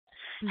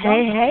Hey,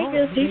 Blog hey, Talk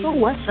good people,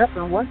 what's Radio. up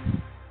and what's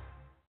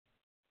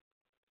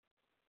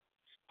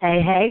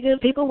Hey, hey, good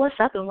people, what's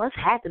up and what's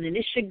happening?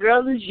 It's your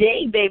girl,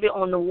 J, baby,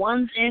 on the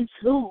ones and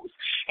twos.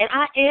 And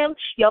I am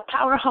your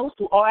power host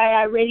through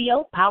RII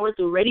Radio, powered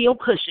through Radio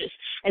Pushers.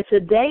 And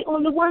today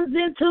on the ones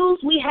and twos,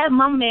 we have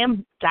my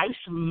man, Dice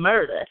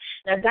Murder.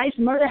 Now, Dice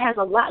Murder has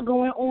a lot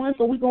going on,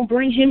 so we're going to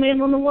bring him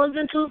in on the ones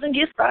and twos and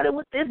get started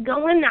with this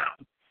going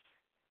on.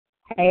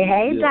 Hey,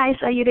 hey, Yeah,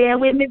 Dice, are you there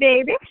with me,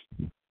 baby?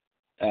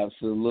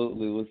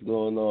 absolutely. What's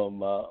going on,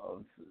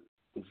 Miles?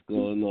 What's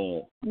going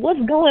on?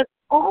 What's going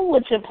on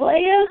with your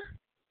player?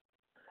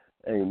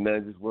 Hey,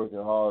 man, just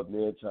working hard,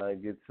 man,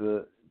 trying to get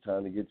to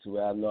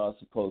where I know I'm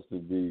supposed to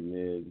be,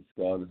 man.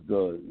 God is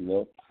good, you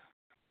know?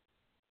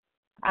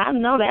 I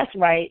know that's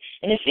right.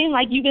 And it seems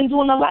like you've been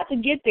doing a lot to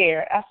get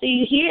there. I see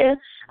you here.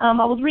 I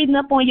was reading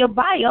up on your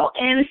bio,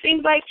 and it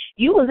seems like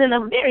you was in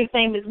a very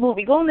famous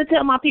movie. Go on and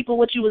tell my people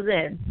what you was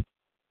in.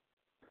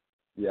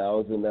 Yeah, I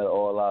was in that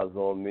All Eyes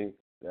on Me,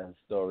 that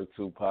historic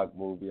Tupac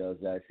movie. I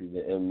was actually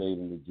the inmate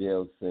in the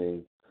jail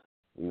scene.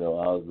 You know,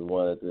 I was the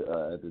one at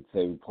the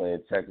table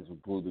playing checkers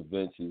with Blue Da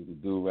Vinci, with the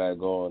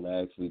do-rag on.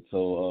 I actually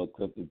told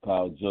Clifton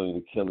Powell Jr.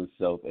 to kill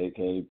himself,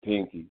 a.k.a.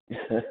 Pinky.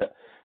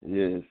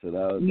 Yeah, so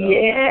that was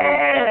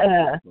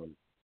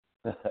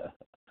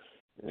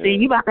See, yeah.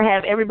 you about to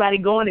have everybody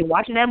going and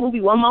watching that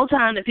movie one more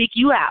time to pick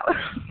you out.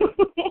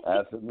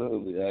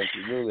 Absolutely. I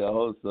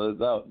hope so.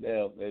 It's out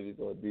now, baby. It's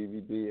on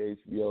DVD,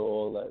 HBO,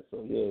 all that.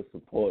 So, yeah,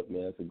 support,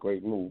 man. It's a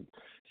great move.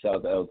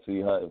 Shout out to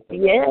LT Hutton for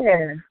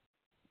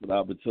the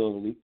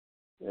opportunity.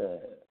 Yeah.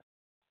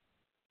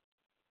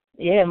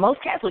 Yeah,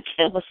 most cats would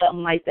kill for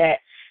something like that.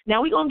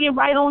 Now we're going to get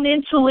right on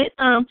into it.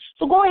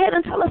 So go ahead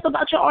and tell us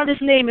about your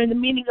artist name and the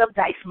meaning of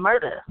Dice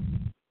Murder.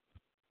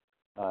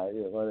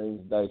 Yeah, my name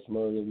is Dice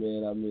Murder,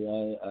 man. I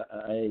mean,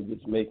 I ain't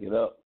just make it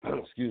up.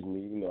 Excuse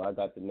me. You know, I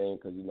got the name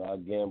because, you know, I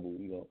gamble,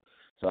 you know.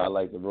 So I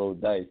like to roll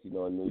dice. You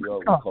know, in New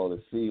York, we call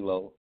it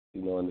CeeLo.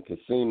 You know, in the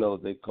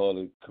casinos, they call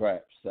it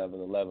crap,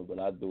 7-Eleven, but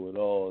I do it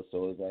all.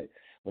 So it's like,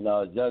 when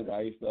I was younger,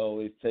 I used to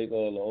always take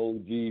all the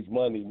OG's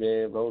money,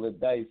 man, roll the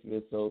dice,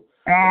 man. So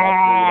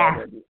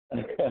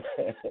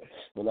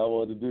when I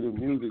wanted to do the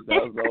music,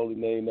 that was the only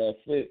name that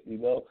fit, you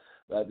know.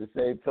 But at the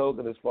same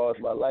token, as far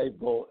as my life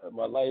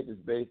is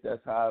based,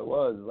 that's how it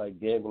was. It's like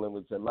gambling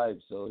with your life,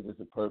 so it's just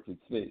a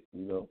perfect fit,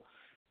 you know.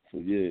 So,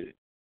 yeah.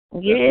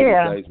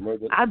 Yeah,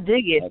 I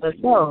dig it, for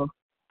sure.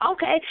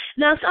 Okay.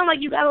 Now, it sounds like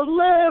you got a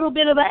little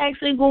bit of an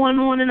accent going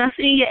on, and I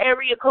see your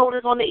area code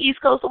is on the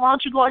East Coast, so why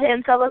don't you go ahead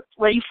and tell us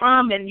where you're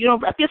from and, you know,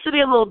 rep your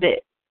city a little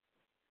bit.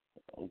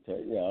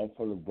 Okay, yeah, I'm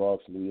from the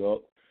Bronx, New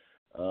York.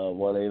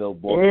 180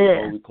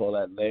 Baltimore. We call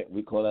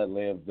that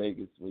Land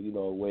Vegas. Well, you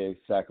know, way in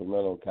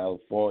Sacramento,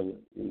 California.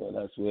 You know,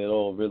 that's where it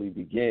all really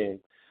began.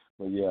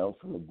 But yeah, I'm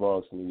from the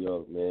Bronx, New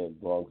York, man.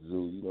 Bronx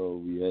Zoo. You know where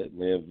we at?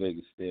 Land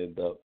Vegas, stand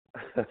up.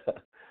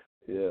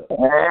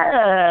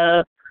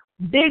 Yeah.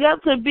 Big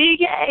up to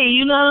BK,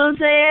 you know what I'm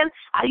saying?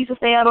 I used to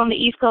stay out on the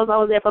East Coast. I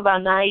was there for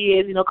about 9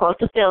 years, you know, close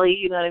to Philly,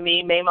 you know what I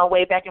mean? Made my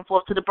way back and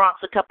forth to the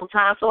Bronx a couple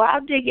times, so I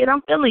dig it.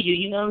 I'm feeling you,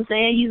 you know what I'm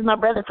saying? He's my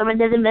brother from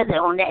another mother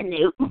on that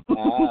note.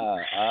 All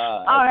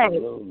right.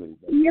 Absolutely.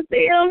 You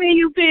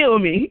feel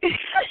me?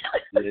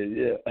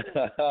 Yeah.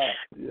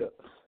 Yeah.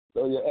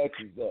 Throw your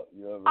X's up,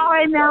 you know what I mean? All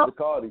right, now,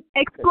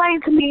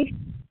 explain to me.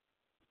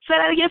 Say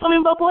that again for me,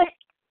 boy.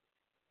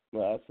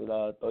 No, I said,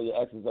 throw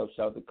your X's up,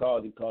 shout to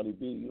Cardi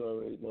B, you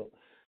already know.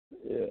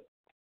 Yeah.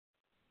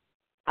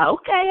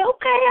 Okay,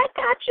 I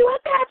got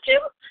you.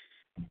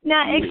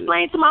 Now,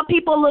 explain to my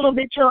people a little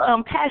bit your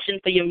passion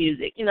for your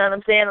music. You know what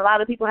I'm saying? A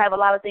lot of people have a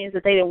lot of things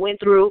that they done went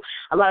through,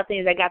 a lot of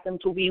things that got them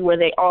to be where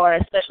they are,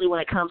 especially when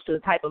it comes to the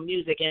type of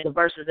music and the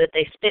verses that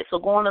they spit. So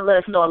go on and let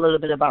us know a little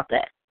bit about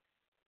that.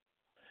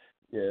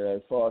 Yeah,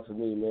 as far as for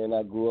me, man,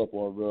 I grew up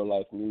on real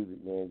life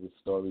music, man, just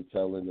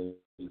storytelling and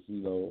just,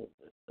 you know,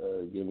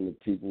 giving the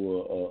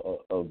people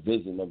a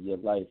vision of your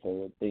life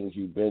and the things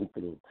you've been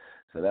through.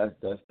 So that's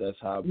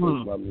how I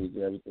base my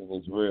music. Everything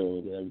is real,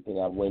 and everything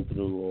I went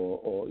through,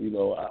 or you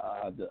know,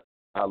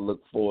 I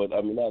look forward.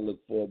 I mean, not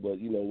look forward, but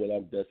you know what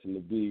I'm destined to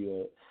be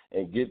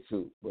and get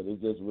to. But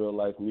it's just real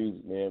life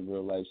music, man,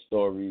 real life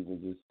stories,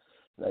 and just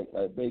like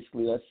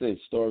basically that's it,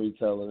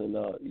 storytelling, and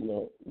you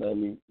know,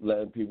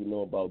 letting people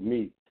know about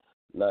me.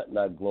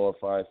 Not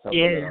glorifying something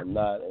that I'm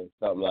not and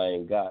something I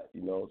ain't got,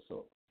 you know.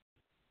 So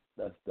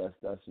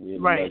that's me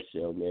in a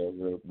nutshell,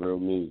 man. Real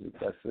music.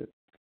 That's it.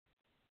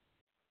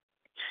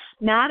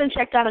 Now I done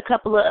checked out a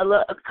couple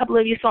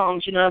of your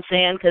songs, you know what I'm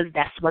saying, because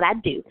that's what I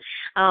do.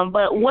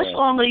 But what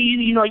song are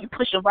you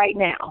pushing right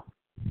now?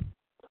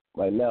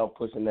 Right now I'm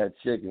pushing that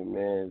Chicken,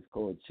 man. It's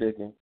called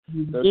Chicken.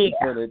 Yeah.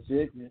 For that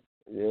chicken.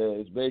 Yeah,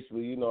 it's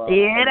basically, you know.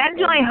 That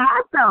joint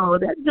hot though.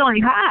 That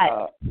joint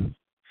hot.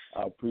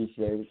 I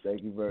appreciate it.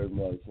 Thank you very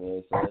much,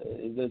 man. So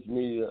it's just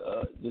me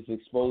just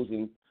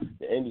exposing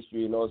the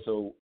industry and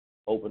also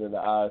opening the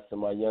eyes to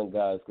my young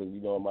guys because,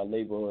 you know, in my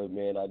neighborhood,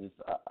 man,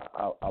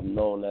 I'm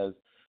known as,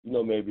 you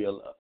know, maybe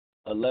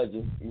a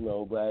legend, you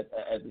know, but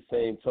at the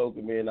same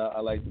token, man, I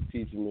like to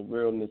teach them the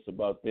realness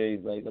about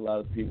things. Like a lot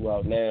of people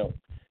out now,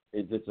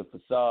 it's just a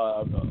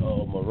facade,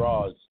 a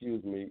mirage.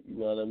 Excuse me. You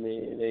know what I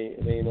mean?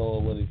 It ain't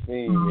all what it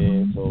seems,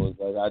 man. So it's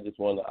like I just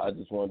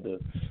wanted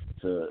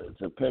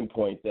to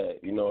pinpoint that.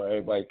 You know,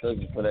 everybody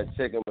searching for that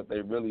chicken, but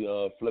they really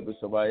flipping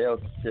somebody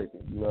else's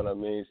chicken. You know what I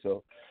mean?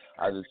 So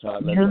I just try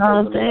to let them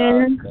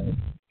realize that.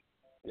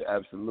 Yeah,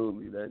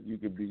 absolutely. That you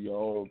could be your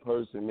own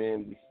person,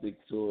 man. Just stick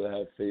to it,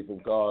 have faith in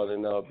God,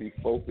 and be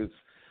focused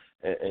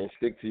and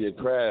stick to your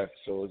craft.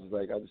 So it's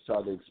like I just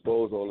try to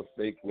expose all the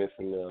fakeness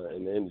in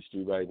the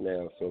industry right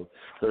now. So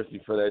thirsty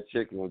for that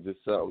chicken was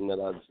just something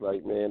that I just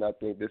like, man. I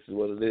think this is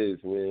what it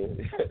is,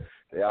 man.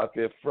 They out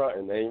there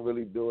fronting, they ain't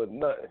really doing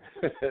nothing.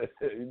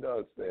 You know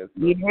what I'm saying?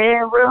 So,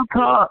 yeah, real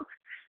talk.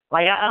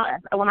 Like,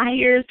 when I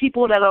hear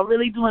people that are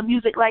really doing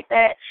music like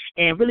that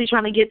and really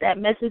trying to get that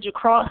message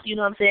across, you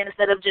know what I'm saying,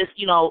 instead of just,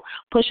 you know,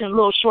 pushing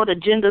little short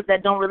agendas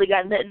that don't really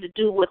got nothing to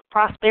do with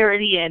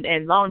prosperity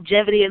and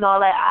longevity and all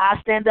that, I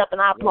stand up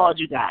and I applaud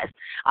you guys.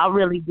 I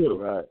really do.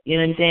 Right. You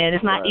know what I'm saying?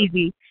 It's not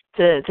easy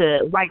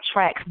to write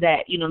tracks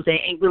that, you know what I'm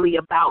saying, ain't really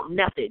about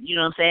nothing, you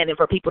know what I'm saying, and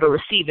for people to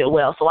receive it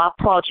well. So I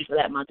applaud you for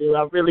that, my dude.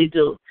 I really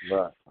do.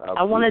 Right.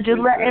 I want to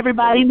just let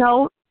everybody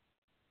know,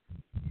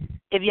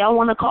 if y'all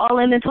want to call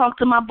in and talk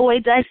to my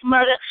boy Dice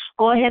Murder,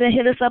 go ahead and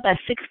hit us up at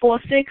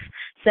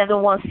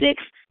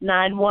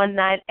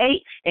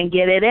 646-716-9198 and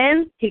get it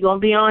in. He's going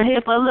to be on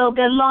here for a little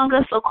bit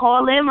longer, so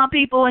call in, my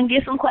people, and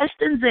get some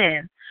questions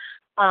in.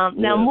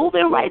 Now,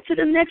 moving right to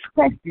the next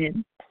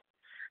question.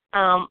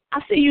 I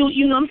see you,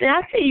 you know what I'm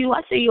saying?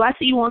 I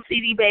see you on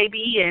CD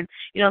Baby and,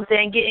 you know what I'm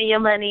saying, getting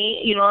your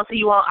money, you know, I see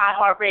you on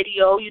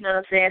iHeartRadio, you know what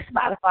I'm saying,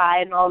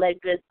 Spotify and all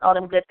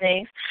them good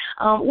things.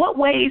 What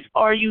ways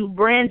are you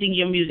branding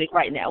your music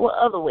right now? What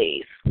other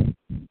ways? You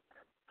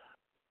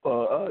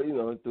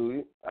know,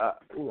 through,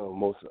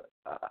 most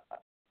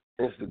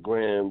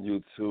Instagram,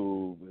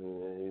 YouTube,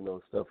 and, you know,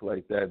 stuff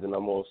like that. Then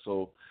I'm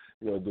also,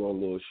 you know, doing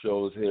little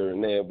shows here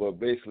and there. But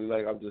basically,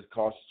 like, I'm just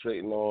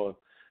concentrating on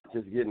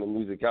just getting the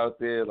music out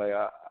there. Like,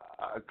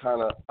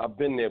 I've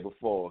been there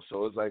before.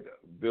 So it's like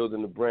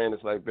building the brand.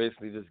 It's like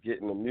basically just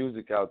getting the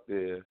music out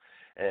there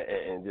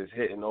and just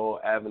hitting all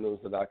avenues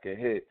that I can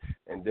hit.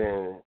 And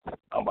then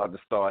I'm about to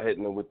start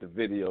hitting them with the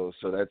videos.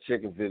 So that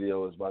chicken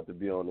video is about to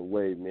be on the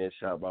way, man.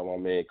 Shot by my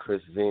man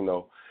Chris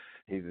Zeno.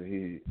 He's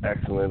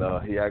excellent.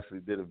 He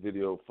actually did a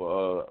video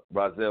for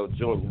Rozelle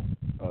Jr.,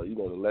 you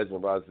know, the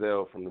legend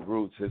Rozelle from the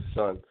Roots, his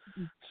son.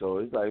 So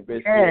it's like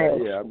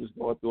basically, I'm just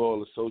going through all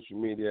the social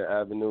media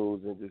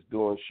avenues and just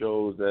doing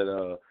shows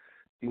that,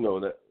 you know,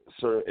 that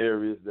certain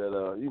areas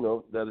that, you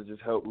know, that'll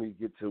just help me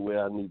get to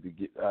where I need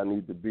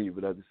to be.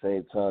 But at the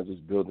same time,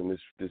 just building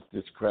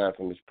this craft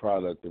and this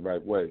product the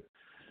right way,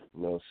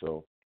 you know.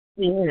 So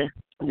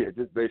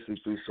just basically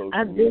through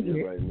social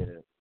media right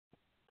now.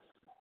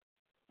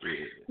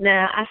 Yeah.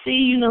 Now, I see,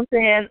 you know what I'm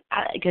saying,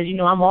 because, you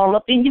know, I'm all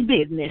up in your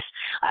business.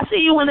 I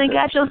see you went and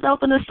got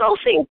yourself an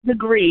associate's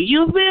degree.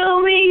 You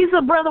feel me? He's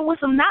a brother with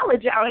some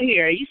knowledge out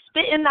here. You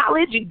spitting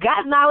knowledge. You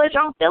got knowledge.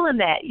 I'm feeling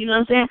that. You know what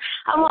I'm saying?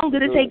 How long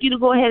did it take you to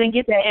go ahead and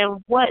get that,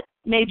 and what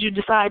made you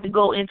decide to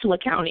go into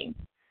accounting?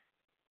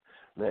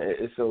 Man,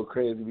 it's so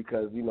crazy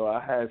because, you know,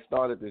 I had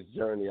started this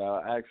journey.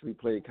 I actually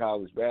played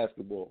college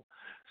basketball.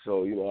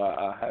 So, you know,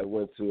 I had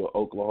went to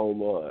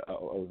Oklahoma. I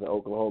was in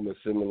Oklahoma at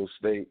Seminole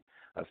State.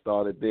 I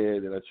started there,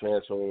 then I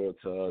transferred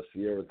to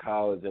Sierra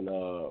College in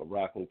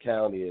Rockland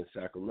County in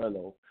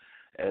Sacramento.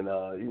 And,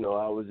 you know,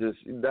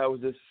 that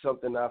was just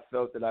something I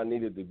felt that I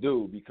needed to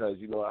do because,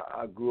 you know,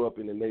 I grew up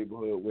in a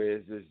neighborhood where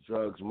it's just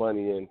drugs,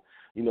 money, and,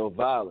 you know,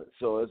 violence.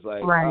 So it's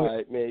like, all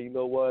right, man, you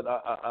know what,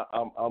 I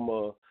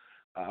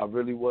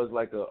really was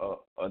like a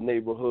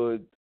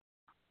neighborhood,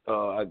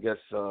 I guess,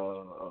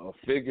 a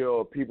figure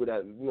or people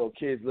that, you know,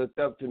 kids looked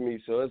up to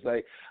me. So it's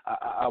like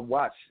I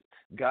watched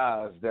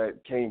guys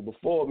that came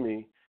before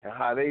me and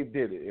how they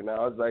did it. And I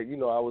was like, you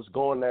know, I was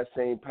going that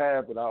same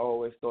path, but I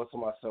always thought to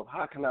myself,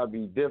 how can I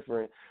be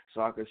different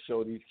so I could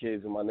show these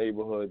kids in my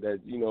neighborhood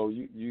that, you know,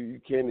 you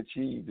can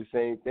achieve the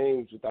same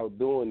things without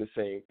doing the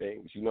same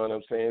things. You know what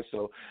I'm saying?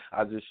 So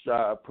I just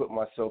try to put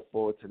myself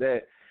forward to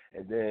that.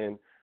 And then,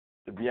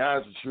 to be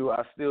honest with you,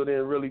 I still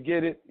didn't really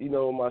get it. You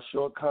know, my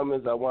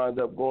shortcomings, I wound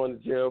up going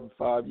to jail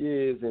for 5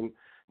 years, and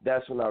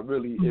that's when it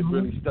really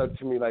stuck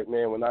to me. Like,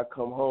 man, when I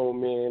come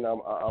home, man, I'm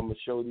gonna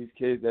show these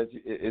kids that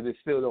it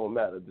still don't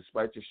matter.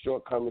 Despite your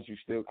shortcomings, you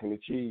still can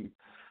achieve.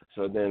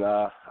 So then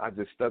I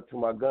just stuck to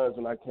my guns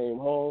when I came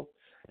home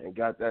and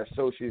got that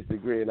associate's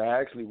degree. And I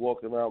actually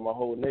walked around my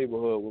whole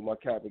neighborhood with my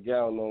cap and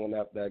gown on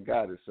after I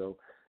got it. So,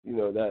 you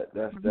know, that's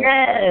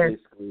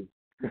basically,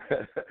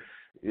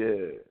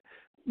 yeah.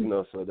 You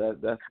know, so that's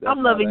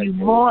I'm loving you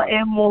more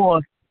and more.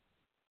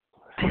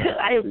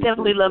 I am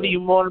definitely loving you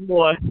more and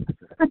more.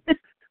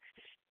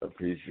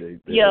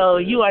 Appreciate that. Yo,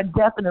 you are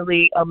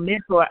definitely a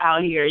mentor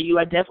out here. You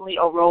are definitely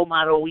a role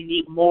model. We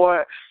need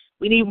more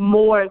We need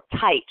more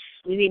types.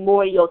 We need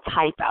more of your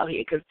type out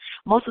here, because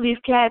most of these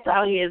cats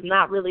out here is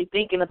not really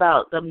thinking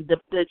about the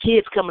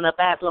kids coming up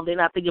after them. They're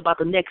not thinking about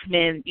the next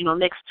man,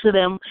 next to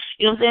them.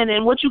 You know what I'm saying?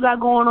 And what you got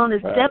going on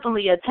is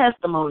definitely a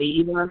testimony.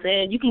 You know what I'm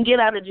saying? You can get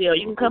out of jail.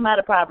 You can come out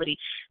of poverty.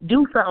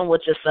 Do something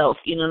with yourself.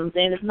 You know what I'm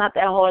saying? It's not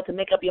that hard to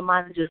make up your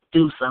mind and just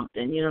do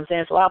something. You know what I'm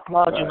saying? So I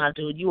applaud you, my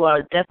dude. You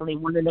are definitely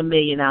one in a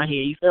million out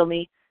here. You feel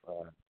me?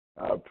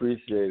 I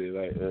appreciate it.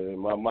 Like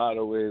my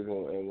motto is,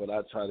 and what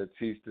I try to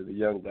teach to the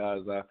young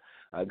guys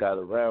I got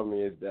around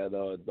me is that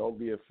don't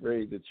be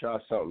afraid to try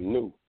something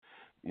new.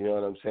 You know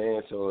what I'm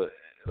saying? So,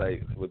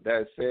 like, with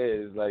that said,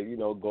 it's like,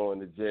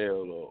 going to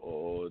jail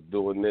or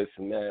doing this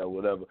and that or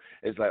whatever.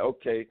 It's like,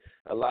 okay,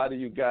 a lot of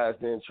you guys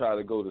didn't try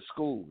to go to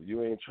school.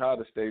 You ain't try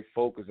to stay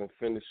focused and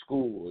finish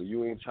school. Or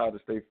you ain't try to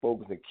stay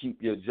focused and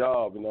keep your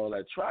job and all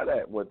that. Try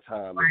that one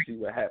time and see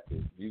what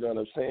happens. You know what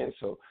I'm saying?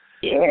 So,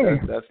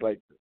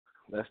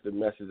 that's the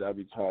message I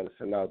be trying to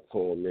send out to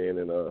them, man,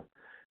 and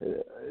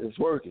it's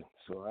working.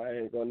 So I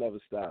ain't gonna never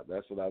stop.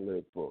 That's what I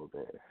live for,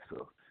 man.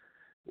 So,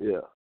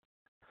 yeah.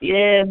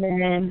 Yeah,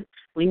 man.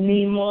 We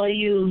need more of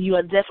you. You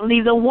are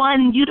definitely the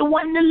one. You the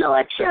one the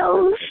Lord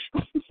chose.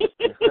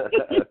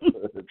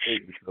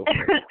 Thank you so much.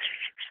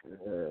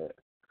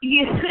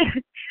 Yeah.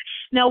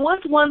 Now,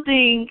 what's one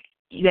thing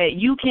that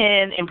you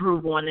can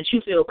improve on that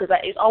you feel, because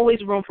it's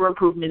always room for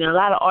improvement, and a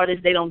lot of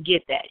artists, they don't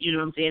get that, you know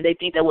what I'm saying? They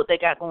think that what they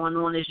got going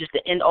on is just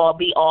the end all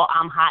be all,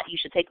 I'm hot, you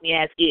should take me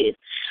as is.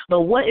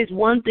 But what is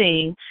one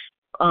thing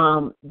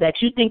that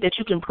you think that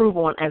you can improve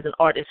on as an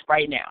artist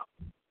right now?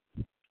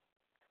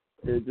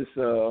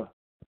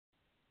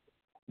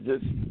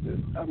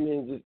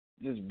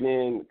 Just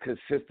being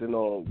consistent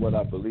on what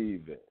I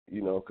believe in,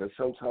 because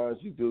sometimes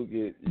you do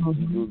get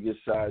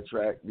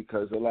sidetracked,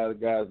 because a lot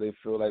of guys, they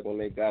feel like when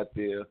they got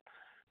there,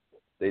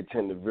 they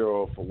tend to veer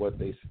off for what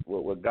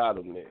got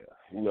them there.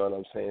 You know what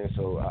I'm saying?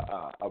 So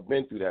I've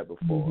been through that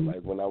before. Mm-hmm.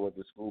 Like when I went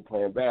to school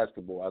playing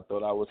basketball, I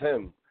thought I was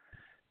him.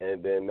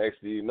 And then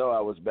next thing you know,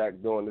 I was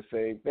back doing the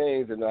same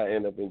things, and I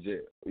end up in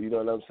jail. You know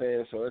what I'm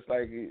saying? So it's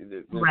like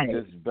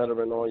just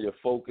bettering on your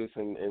focus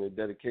and the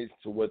dedication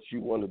to what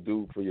you want to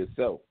do for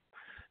yourself.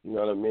 You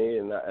know what I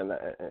mean?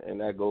 And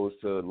that goes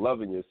to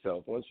loving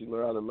yourself. Once you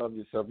learn how to love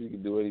yourself, you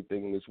can do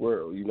anything in this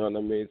world. You know what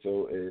I mean?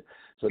 So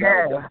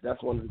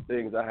that's one of the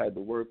things I had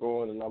to work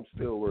on, and I'm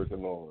still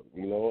working on.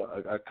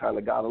 I kind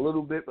of got a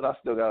little bit, but I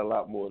still got a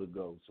lot more to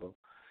go. So,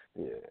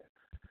 yeah,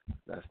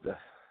 that's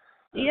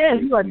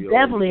yes, you are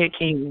definitely a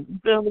king. You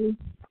feel me?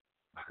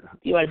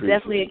 You are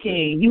definitely a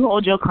king. You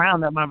hold your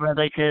crown up, my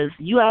brother, because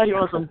you out here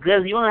on some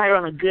good. You out here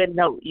on a good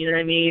note. You know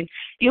what I mean?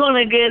 You on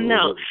a good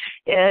note.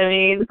 You know what I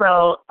mean?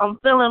 So I'm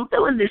feeling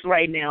this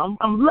right now.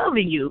 I'm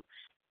loving you.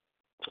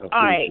 All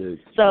right.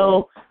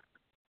 So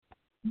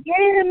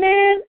yeah,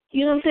 man.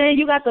 You know what I'm saying?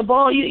 You got the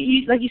ball.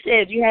 You like you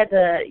said. You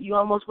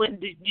almost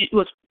went. It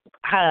was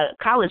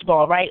college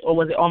ball, right? Or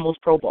was it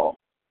almost pro ball?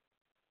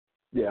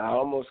 Yeah,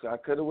 I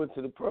could have went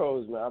to the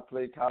pros, man. I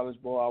played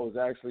college ball. I was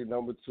actually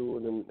number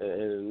 2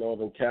 in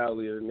Northern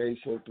Cali of the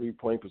nation,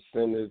 3-point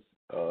percentage,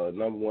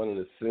 number 1 in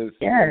assists,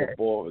 number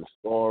 4 in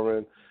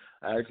scoring.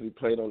 I actually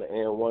played on the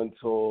N1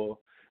 tour.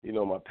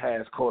 My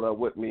past caught up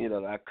with me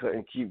that I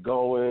couldn't keep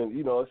going.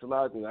 It's a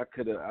lot of things. I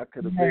could have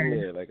been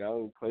there. Like I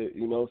don't play,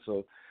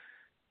 so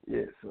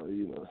yeah. So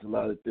it's a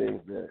lot of things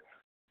that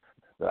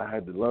I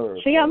had to learn.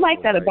 See, I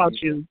like that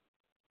about you.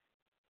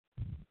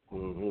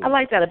 Mm-hmm. I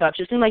like that about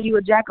you. It seems like you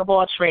a jack of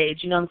all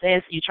trades. You know what I'm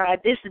saying? So you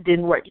tried this, it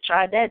didn't work. You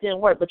tried that, it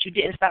didn't work. But you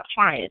didn't stop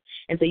trying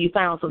until you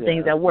found some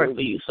things that work for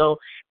you. So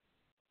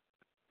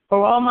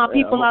for all my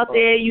people out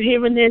there, you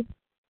hearing this,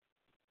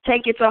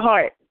 take it to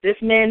heart.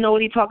 This man know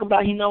what he's talking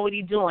about. He know what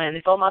he's doing.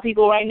 And for my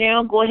people right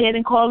now, go ahead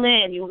and call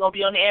in. You're going to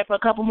be on the air for a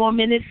couple more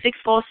minutes,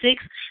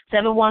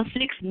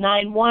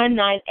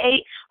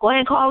 646-716-9198. Go ahead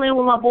and call in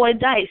with my boy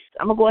Dice.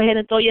 I'm going to go ahead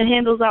and throw your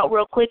handles out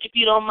real quick if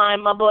you don't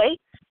mind, my boy.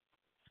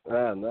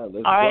 No,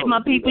 all right, my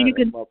people, you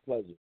can. My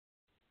pleasure.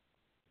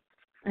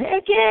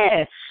 Heck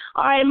yeah.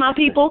 All right, my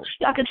people,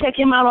 y'all can check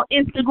him out on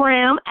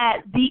Instagram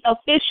at The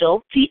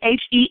Official,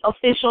 THE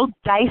Official,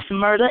 Dice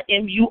Murder,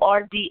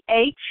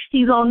 MURDA.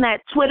 He's on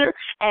that Twitter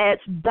as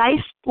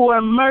Dice for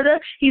Murder.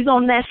 He's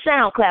on that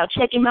SoundCloud.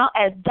 Check him out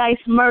as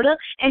Dice Murder.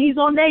 And he's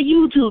on that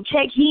YouTube.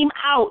 Check him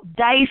out,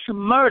 Dice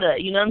Murder.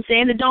 You know what I'm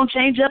saying? It don't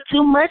change up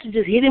too much.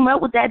 Just hit him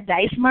up with that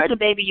Dice Murder,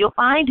 baby. You'll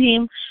find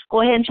him.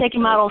 Go ahead and check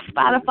him out on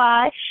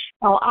Spotify,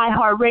 on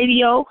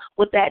iHeartRadio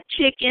with that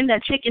chicken.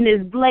 That chicken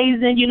is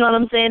blazing. You know what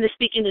I'm saying? It's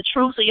speaking the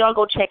truth. So y'all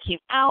go check him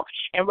out.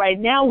 And right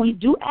now we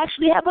do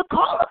actually have a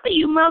caller for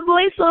you, my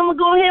boy. So I'm going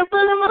to go ahead and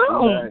put him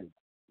on.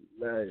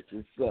 Nice.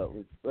 What's up?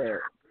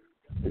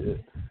 Yeah.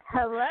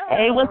 Hello.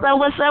 Hey, what's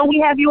up? We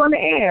have you on the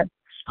air.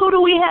 Who do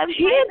we have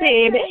here,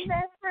 baby?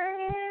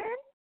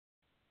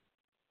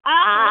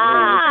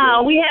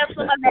 We have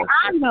somebody that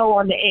I know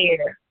on the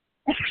air.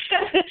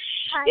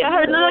 You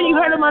heard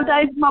him on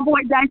Dice, my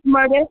boy Dice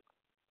Murder.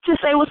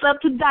 Just say what's up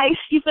to Dice,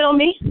 you feel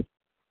me?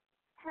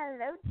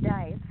 Hello,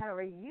 Dice. How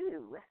are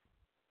you?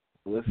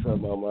 What's up,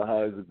 Mama?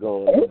 How's it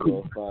going? I'm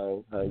doing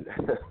fine.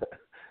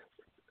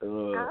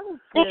 I'm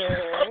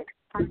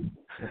good.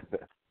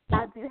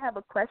 I do have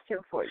a question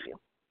for you.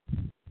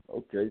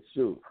 Okay,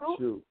 shoot.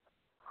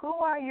 Who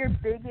are your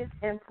biggest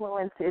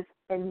influences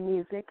in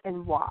music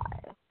and why?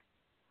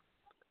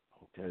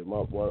 Okay,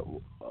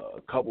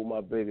 a couple of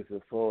my biggest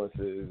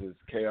influences is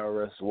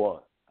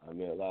KRS-One. I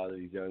mean, a lot of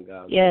these young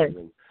guys don't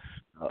even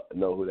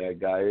know who that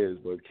guy is,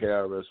 but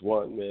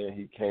KRS-One, man,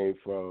 he came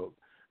from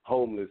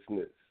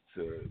homelessness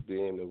to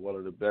being one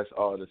of the best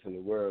artists in the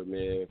world,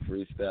 man,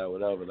 freestyle,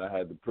 whatever. And I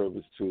had the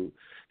privilege to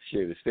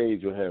share the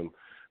stage with him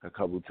a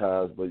couple of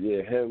times. But,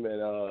 yeah, him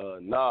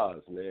and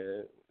Nas,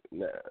 man,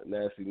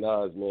 Nasty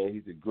Nas, man,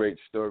 he's a great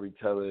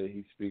storyteller.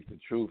 He speaks the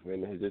truth,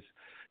 man.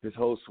 His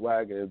whole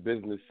swagger and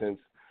business sense,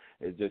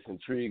 it just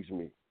intrigues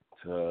me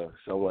to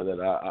someone that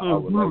I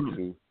would like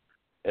to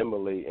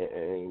emulate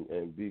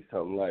and be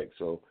something like.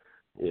 So,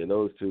 yeah,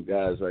 those two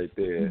guys right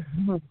there,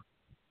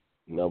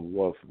 number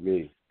one for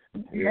me.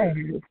 Yeah.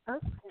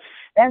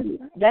 That's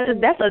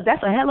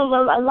a hell of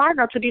a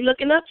lineup to be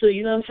looking up to.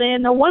 You know what I'm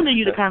saying? No wonder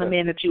you're the kind of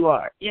man that you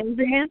are. You know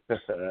what I'm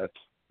saying?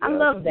 I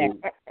love that.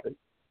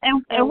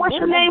 And what's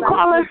your name,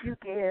 caller?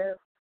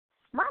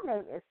 My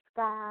name is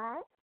Sky.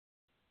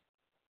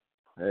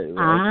 Hey,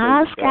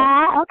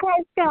 Sky.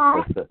 Okay,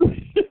 Sky.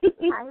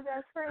 Hi,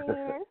 best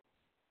friend.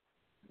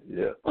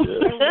 Yeah.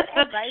 And what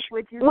advice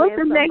would you give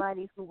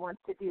somebody who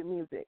wants to do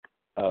music?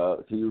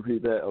 Can you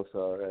repeat that? I'm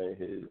sorry, I didn't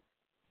hear you.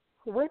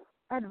 What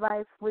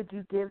advice would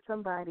you give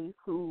somebody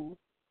who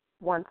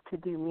wants to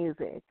do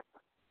music,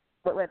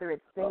 but whether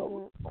it's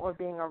singing or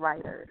being a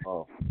writer?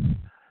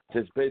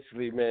 Just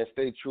basically, man,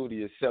 stay true to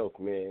yourself,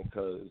 man,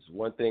 because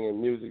one thing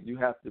in music, you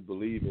have to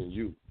believe in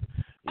you,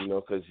 you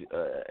know, because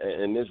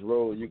in this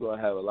road, you're going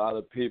to have a lot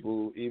of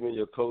people, even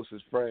your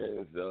closest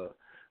friends,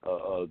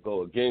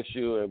 go against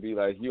you and be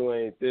like, you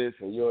ain't this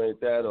and you ain't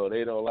that, or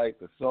they don't like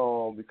the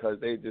song because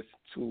they just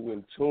too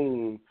in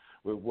tune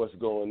with what's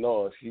going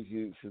on.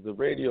 The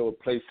radio will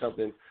play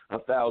something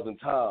 1,000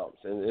 times,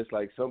 and it's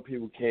like some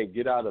people can't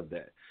get out of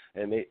that,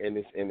 and it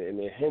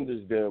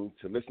hinders them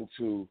to listen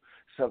to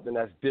something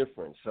that's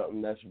different,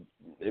 something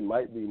it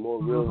might be more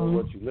real than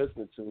what you're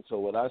listening to. So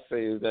what I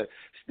say is that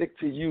stick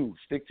to you,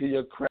 stick to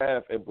your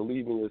craft, and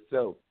believe in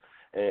yourself.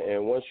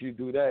 And once you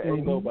do that,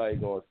 ain't nobody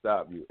gonna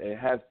stop you. And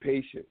have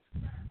patience.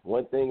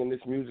 One thing in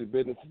this music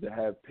business is to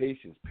have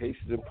patience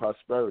and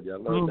prosperity. I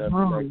learned that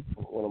from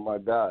one of my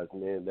guys,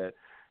 man, that,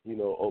 you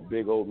know,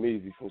 big old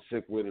Measy from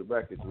Sick Witted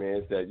Records, man,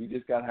 is that you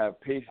just got to have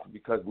patience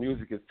because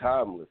music is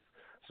timeless.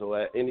 So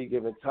at any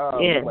given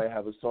time, you might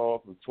have a song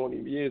from 20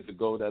 years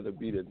ago that'll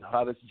be the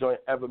hottest joint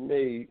ever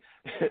made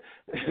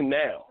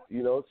now,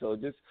 you know. So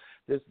just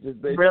basically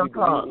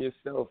believe in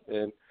yourself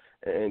and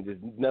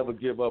just never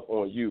give up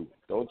on you.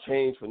 Don't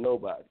change for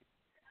nobody.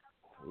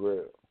 For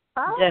real.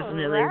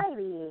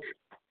 Definitely.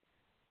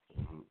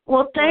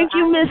 Well, thank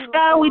you, Miss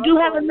Sky. We do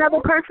have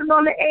another person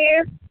on the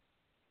air.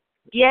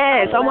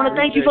 Yes, I want to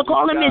thank you for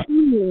calling, Miss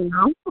Moon.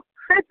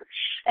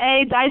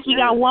 Hey, Dice, we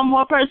got one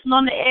more person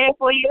on the air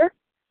for you.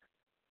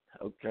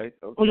 Okay.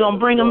 We're going to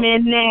bring them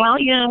in now.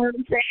 You know what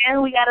I'm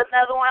saying? We got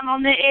another one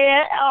on the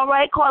air. All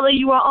right, caller,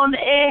 you are on the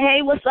air.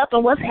 Hey, what's up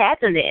and what's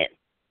happening?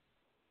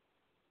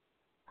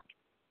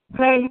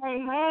 Hey.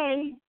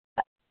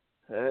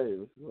 Hey,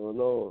 what's going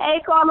on?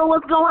 Hey, caller,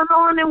 what's going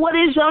on and what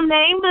is your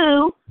name,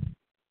 boo?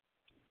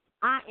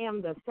 I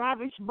am the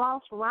Savage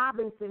Boss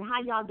Robinson.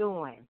 How y'all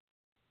doing?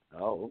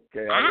 Oh,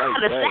 okay.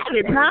 The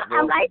Savage, huh?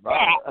 I like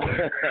that.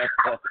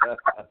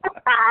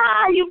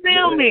 You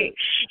feel me?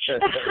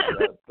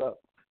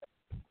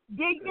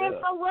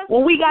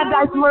 Well, we got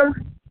Dice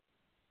Murder.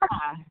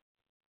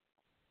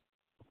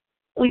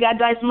 We got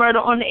Dice Murder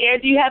on the air.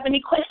 Do you have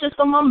any questions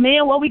for my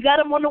man? Well, we got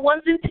him on the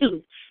ones and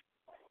twos.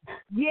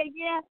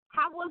 Yeah.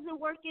 How was it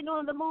working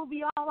on the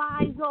movie All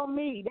Eyes on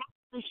Me? That's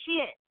the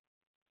shit.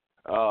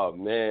 Oh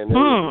man, it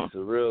was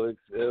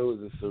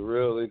a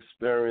surreal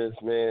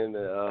experience, man.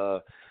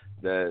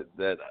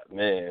 That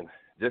man,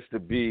 just to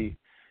be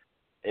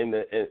in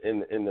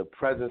the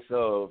presence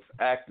of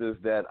actors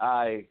that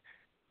I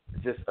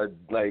just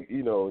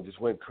just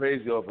went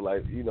crazy over,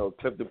 like, you know,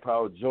 Clifton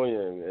Powell Jr.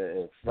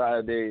 and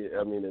Friday.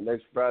 I mean, the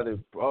next Friday.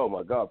 Oh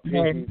my God,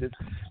 Pinky,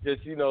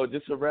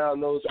 just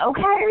around those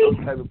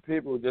type of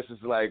people, just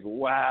is like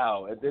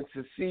wow. And then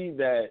to see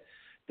that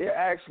they're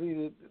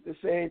actually the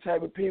same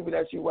type of people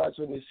that you watch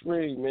on the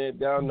screen, man.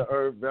 Down to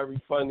earth,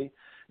 very funny,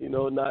 you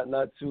know,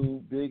 not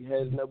too big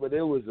headed, but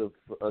it was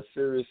a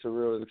serious,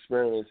 surreal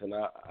experience, and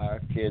I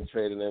can't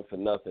trade it in for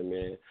nothing,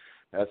 man.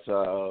 That's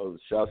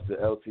shouts to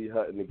LT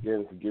Hutton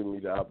again for giving me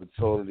the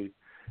opportunity,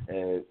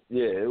 and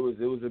yeah, it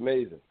was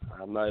amazing.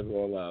 I'm not even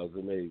gonna lie, it was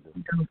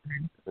amazing.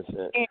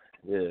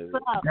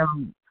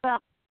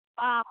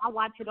 I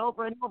watch it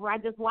over and over. I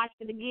just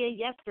watched it again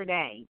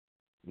yesterday.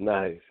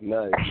 Nice.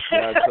 Now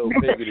I told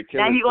Pinky to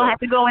kill Now you're going to have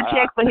to go and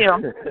check for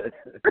him.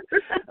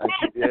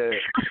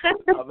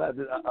 I'm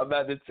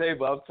at the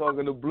table. I'm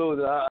talking to Blue.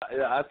 And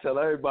I tell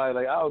everybody,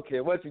 like, I don't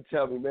care what you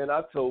tell me, man.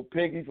 I told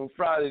Pinky from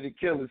Friday to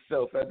kill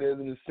himself at the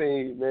end of the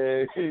scene,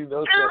 man. You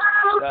know,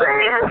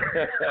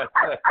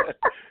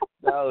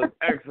 that was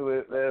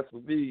excellent, man,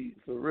 for me,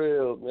 for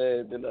real,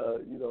 man. Then,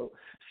 you know,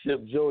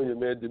 Ship Jr.,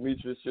 man,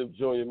 Demetrius Ship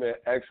Jr., man,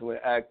 excellent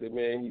actor,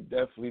 man. He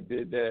definitely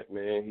did that,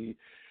 man.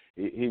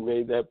 He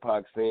made that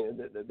Pac scene,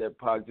 that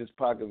Pac, just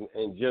Pac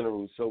in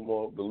general, so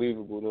more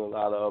believable than a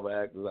lot of other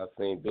actors I've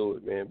seen do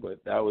it, man.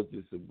 But that was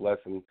just a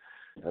blessing,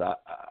 and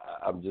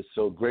I'm just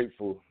so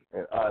grateful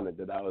and honored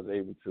that I was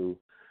able to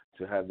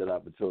have that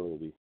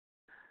opportunity.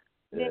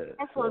 Yeah,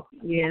 that's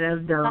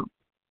dope.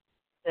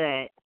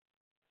 Good.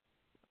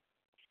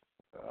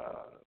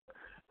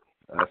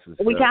 That's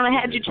We kind of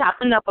had you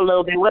chopping up a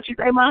little bit. What you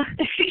say, Ma?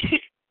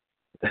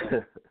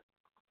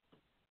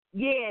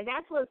 Yeah,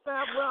 that's what's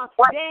up. Well,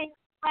 today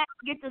I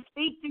get to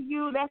speak to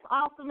you. That's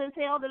awesome as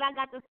hell that I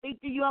got to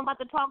speak to you. I'm about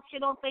to talk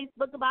shit on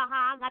Facebook about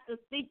how I got to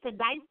speak to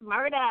Dice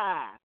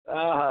Murder.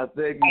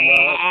 Thank you,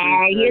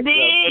 Ma. You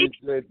did.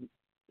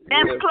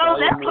 That's close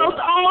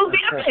to almost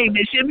being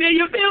famous.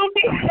 You feel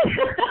me?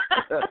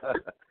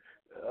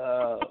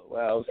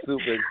 Wow, I'm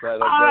super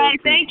excited. All right,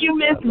 thank you,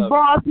 Miss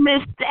Boss,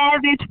 Miss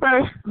Savage,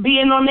 for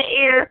being on the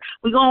air.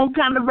 We're going to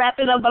kind of wrap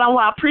it up, but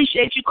I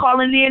appreciate you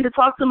calling in to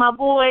talk to my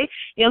boy.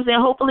 You know what I'm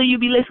saying? Hopefully you'll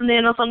be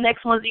listening on some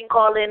next ones. You can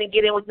call in and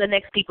get in with the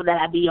next people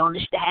that I be on to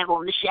have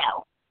on the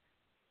show.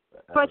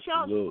 For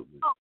sure.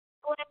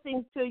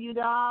 Blessings to you,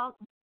 dog.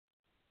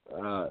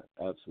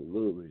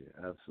 Absolutely.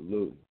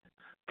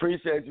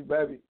 Appreciate you,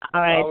 baby.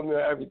 All right. Follow me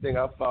on everything.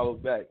 I follow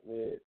back,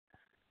 man.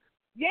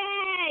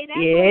 Yay! That's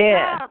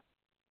what's up.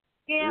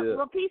 Yeah,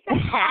 well, peace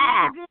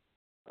out.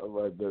 All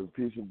right, baby.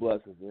 Peace and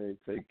blessings, man.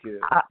 Take care.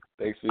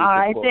 Thanks for all your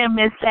right, support. then,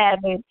 Miss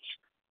Savage.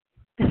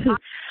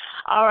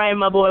 All right,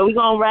 my boy. We're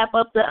going to wrap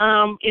up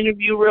the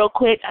interview real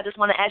quick. I just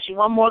want to ask you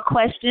one more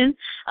question.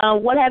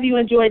 What have you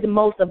enjoyed the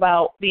most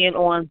about being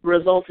on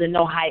Results in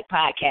No Hype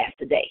podcast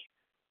today?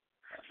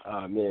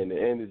 Man, the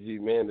energy,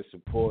 man, the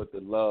support,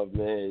 the love,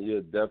 man.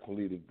 You're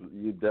definitely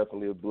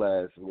a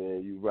blast,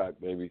 man. You rock,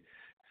 baby.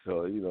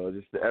 So, you know,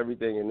 just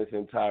everything in this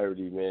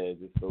entirety, man,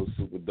 just so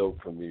super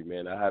dope for me,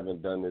 man. I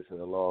haven't done this in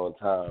a long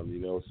time, you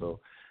know,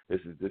 so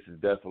this is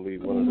definitely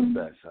one of the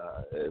best.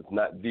 If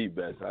not the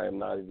best, I am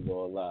not even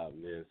going to lie,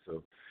 man.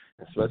 So,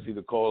 especially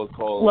the callers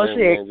calling in,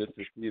 man, just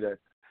to see that,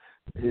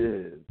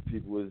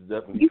 people is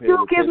definitely you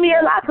still give me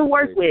a lot to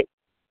work with.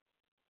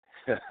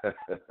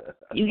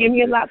 You give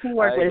me a lot to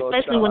work with,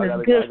 especially when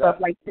it's good stuff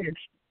like this.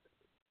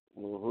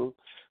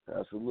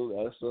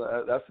 Absolutely.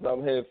 That's what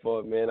I'm here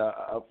for, man.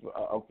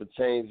 I'm for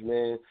change,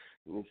 man.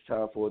 And it's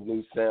time for a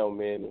new sound,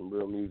 man, and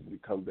real music to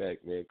come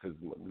back, man, because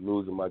I'm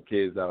losing my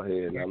kids out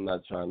here, and I'm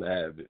not trying to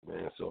have it,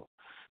 man. So,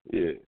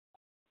 yeah.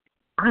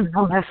 I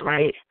know, that's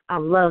right. I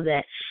love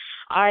that.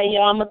 All right,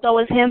 y'all, I'm going to throw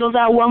his handles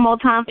out one more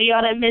time for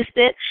y'all that missed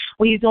it.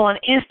 He's on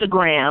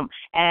Instagram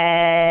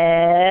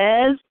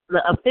as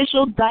the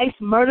official Dice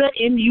Murder,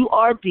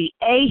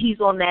 M-U-R-D-A.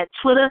 He's on that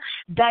Twitter,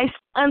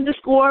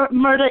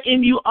 Dice_Murder,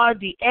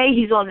 M-U-R-D-A.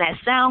 He's on that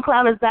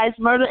SoundCloud as Dice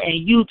Murder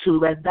and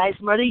YouTube as Dice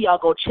Murder. Y'all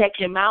go check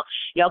him out.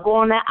 Y'all go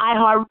on that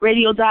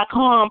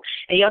iHeartRadio.com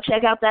and y'all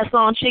check out that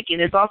song Chicken.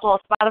 It's also on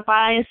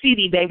Spotify and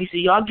CD, baby. So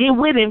y'all get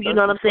with him, you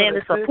know what I'm saying,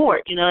 to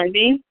support, you know what I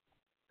mean?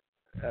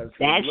 Absolutely.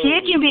 That's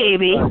Chicken,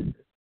 baby.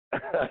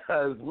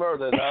 It's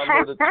murder. I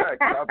murder track.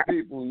 Our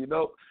people, you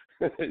know?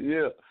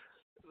 Yeah.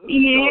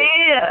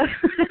 Yeah.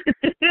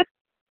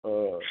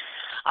 All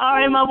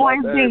right, my boy.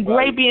 It's been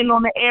great being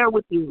on the air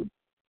with you.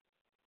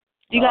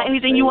 You got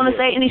anything you want to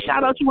say? Any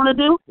shout-outs you want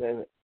to do?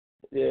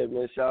 Yeah,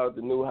 man. Shout out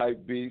to New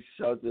Hype Beast.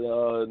 Shout out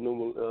to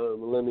New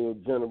Millennial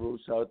General.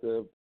 Shout out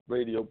to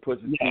Radio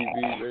Pushers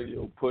TV,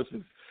 Radio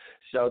Pushers.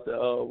 Shout out to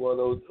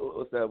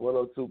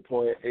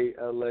 102.8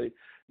 LA.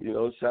 You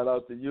know, shout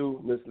out to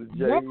you, Mr.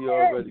 J. You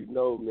already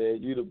know,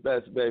 man. You the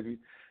best, baby.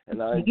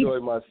 And I enjoy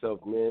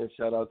myself, man.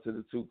 Shout out to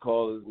the two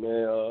callers,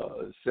 man,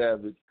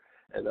 Savage.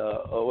 And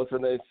what's her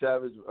name?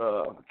 Savage.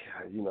 God,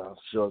 you know, I'm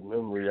short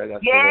memory. I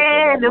got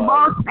the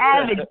boss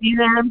Savage. You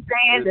know what I'm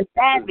saying? The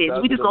Savage.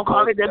 We just gonna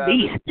call it the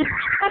Beast.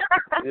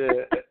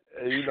 Yeah.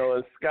 And, you know,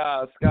 and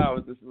Sky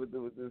with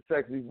the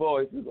sexy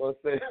voice is gonna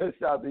say,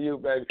 shout out to you,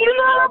 baby. You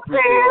know I what I'm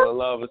saying? appreciate all the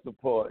love and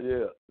support.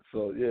 Yeah.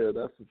 So yeah,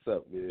 that's what's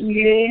up, man.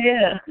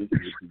 Yeah.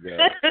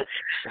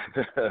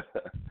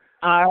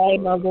 All right,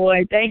 my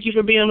boy. Thank you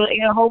for being on the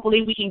air.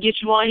 Hopefully we can get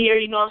you on here,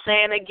 you know what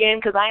I'm saying, again,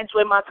 because I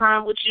enjoyed my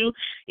time with you.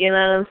 You know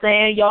what I'm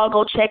saying? Y'all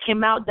go check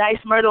him out, Dice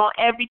Murder on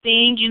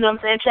everything. You know what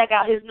I'm saying? Check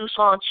out his new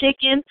song,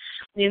 Chicken.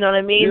 You know what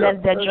I mean? Yeah,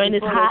 that joint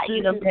is hot.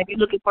 You know what I'm saying? If you're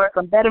looking for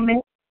some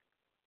betterment.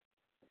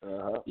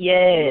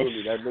 Yeah.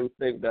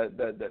 Absolutely.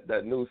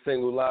 That new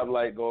single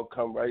Limelight gonna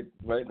come right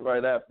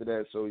after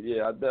that. So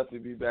yeah, I'll definitely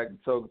be back to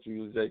talking to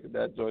you, Jacob.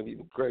 That joint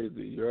even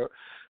crazy, you heard?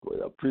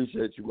 Well, I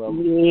appreciate you,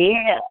 mama.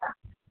 Yeah.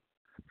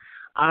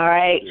 All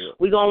right. Yeah.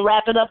 We're going to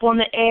wrap it up on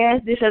the air.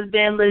 This has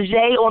been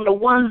Leger on the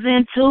ones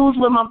and twos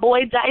with my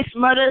boy Dice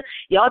Murder.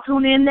 Y'all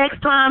tune in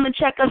next time and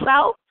check us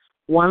out.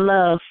 One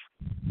love.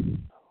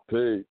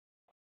 Peace.